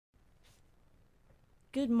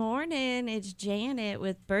Good morning. It's Janet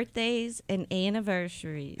with birthdays and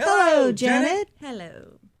anniversaries. Hello, Janet.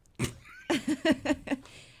 Hello.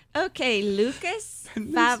 Okay, Lucas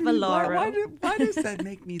Favaloro. Why does that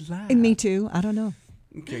make me laugh? And me too. I don't know.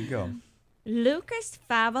 Okay, go. Lucas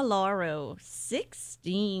Favaloro,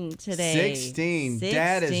 16 today. 16.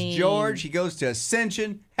 Dad is George. He goes to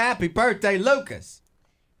Ascension. Happy birthday, Lucas.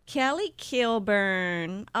 Kelly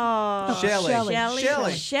Kilburn. Oh, Shelly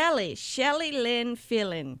Lynn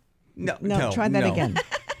Fillin. No, try that again.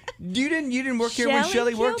 You didn't work here when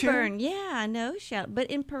Shelly worked here? Yeah, I know Shelly.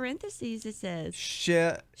 But in parentheses it says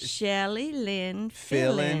Shelly Lynn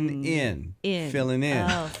filling in. Filling in.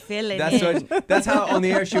 Oh, filling in. That's how on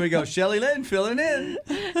the air she would go, Shelly Lynn filling in.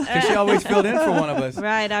 Because she always filled in for one of us.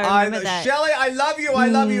 Right, I remember that. Shelly, I love you. I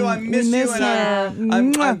love you. I miss you. you.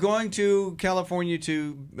 I'm going to California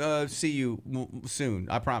to see you soon.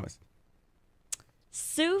 I promise.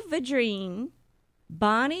 Sue Vadrine,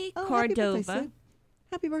 Bonnie Cordova.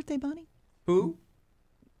 Happy birthday, Bonnie. Who?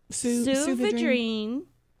 Sue Vadrine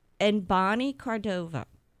and Bonnie Cordova.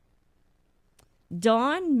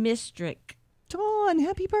 Dawn Mistrick. Dawn,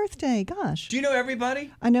 happy birthday. Gosh. Do you know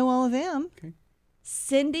everybody? I know all of them. Okay.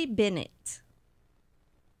 Cindy Bennett.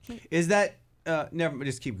 Is that, never,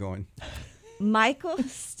 just keep going. Michael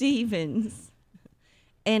Stevens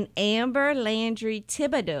and Amber Landry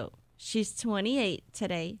Thibodeau. She's 28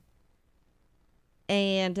 today.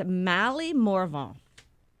 And Mally Morvan.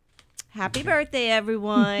 Happy birthday,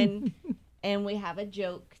 everyone. And we have a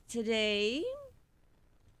joke today.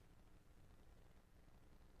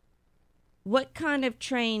 What kind of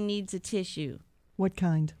train needs a tissue? What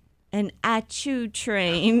kind? An achoo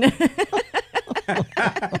train.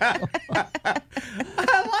 I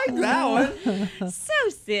like that one. So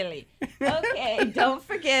silly. Okay, don't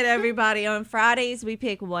forget, everybody, on Fridays we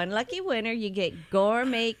pick one lucky winner. You get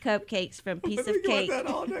gourmet cupcakes from Piece of Cake. That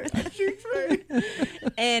all day. Achoo train.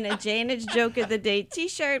 And a Janet's Joke of the Day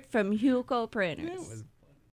t-shirt from Hugo Printers.